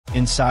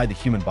Inside the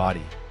human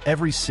body,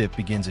 every sip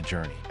begins a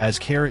journey. As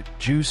carrot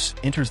juice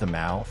enters the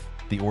mouth,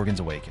 the organs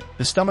awaken.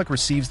 The stomach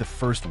receives the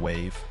first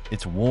wave,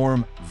 its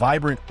warm,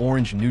 vibrant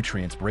orange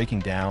nutrients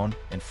breaking down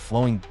and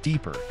flowing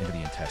deeper into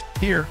the intestine.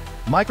 Here,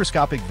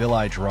 microscopic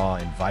villi draw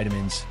in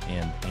vitamins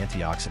and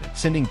antioxidants,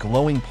 sending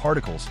glowing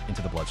particles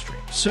into the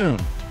bloodstream. Soon,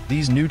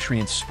 these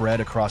nutrients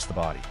spread across the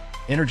body,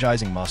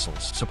 energizing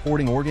muscles,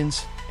 supporting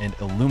organs, and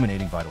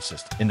illuminating vital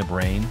systems. In the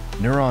brain,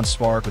 neurons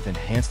spark with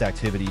enhanced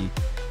activity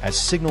as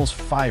signals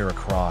fire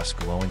across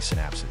glowing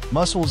synapses.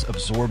 Muscles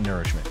absorb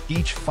nourishment,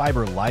 each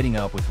fiber lighting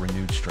up with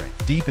renewed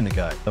strength. Deep in the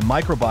gut, the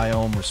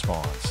microbiome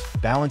responds,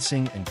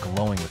 balancing and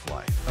glowing with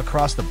life.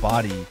 Across the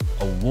body,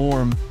 a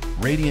warm,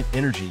 radiant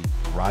energy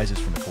rises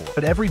from the core.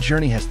 But every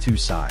journey has two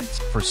sides.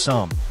 For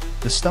some,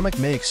 the stomach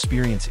may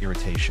experience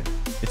irritation,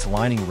 its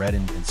lining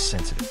reddened and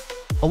sensitive.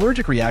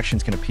 Allergic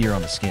reactions can appear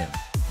on the skin,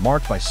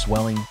 marked by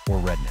swelling or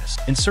redness.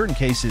 In certain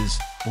cases,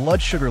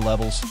 blood sugar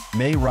levels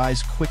may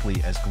rise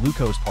quickly as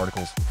glucose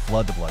particles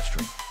flood the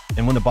bloodstream.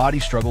 And when the body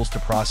struggles to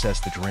process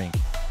the drink,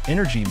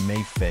 energy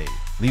may fade,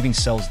 leaving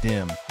cells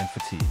dim and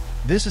fatigued.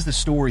 This is the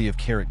story of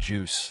carrot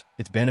juice,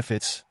 its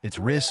benefits, its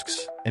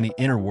risks, and the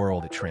inner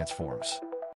world it transforms.